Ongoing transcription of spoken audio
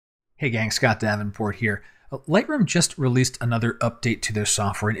Hey gang, Scott Davenport here. Lightroom just released another update to their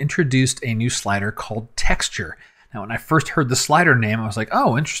software and introduced a new slider called Texture. Now, when I first heard the slider name, I was like,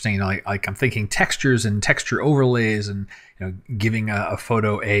 oh, interesting. Like I'm thinking textures and texture overlays and giving a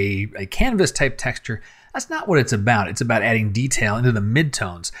photo a canvas type texture. That's not what it's about. It's about adding detail into the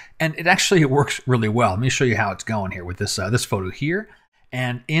midtones. And it actually works really well. Let me show you how it's going here with this photo here.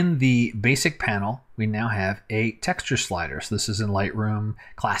 And in the basic panel, we now have a texture slider. So this is in Lightroom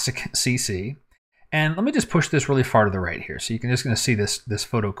Classic CC. And let me just push this really far to the right here. So you can just gonna see this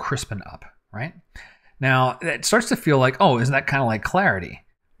photo crispen up, right? Now it starts to feel like, oh, isn't that kind of like clarity?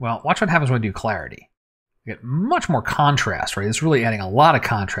 Well, watch what happens when we do clarity. You get much more contrast, right? It's really adding a lot of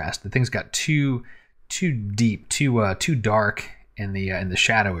contrast. The thing's got too deep, too dark in the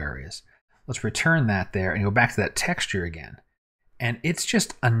shadow areas. Let's return that there and go back to that texture again. And it's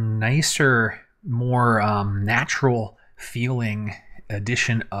just a nicer, more natural feeling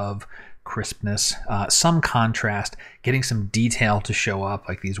addition of crispness, some contrast, getting some detail to show up,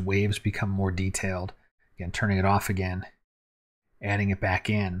 like these waves become more detailed. Again, turning it off again, adding it back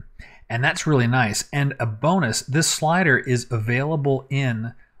in. And that's really nice. And a bonus, this slider is available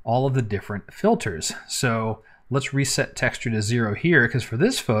in all of the different filters. So let's reset texture to 0 here, because for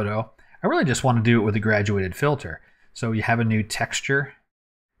this photo, I really just want to do it with a graduated filter. So you have a new texture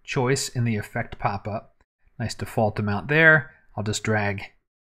choice in the effect pop-up. Nice default amount there. I'll just drag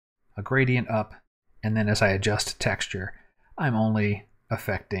a gradient up, and then as I adjust texture, I'm only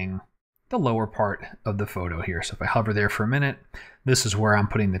affecting the lower part of the photo here. So if I hover there for a minute, this is where I'm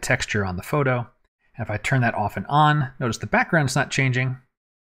putting the texture on the photo. And if I turn that off and on, notice the background's not changing,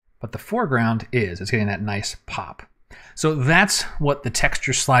 but the foreground is. It's getting that nice pop. So that's what the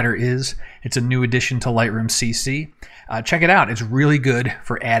texture slider is. It's a new addition to Lightroom CC. Check it out. It's really good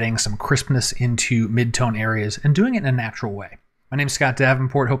for adding some crispness into mid-tone areas and doing it in a natural way. My name's Scott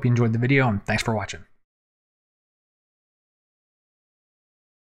Davenport. Hope you enjoyed the video, and thanks for watching.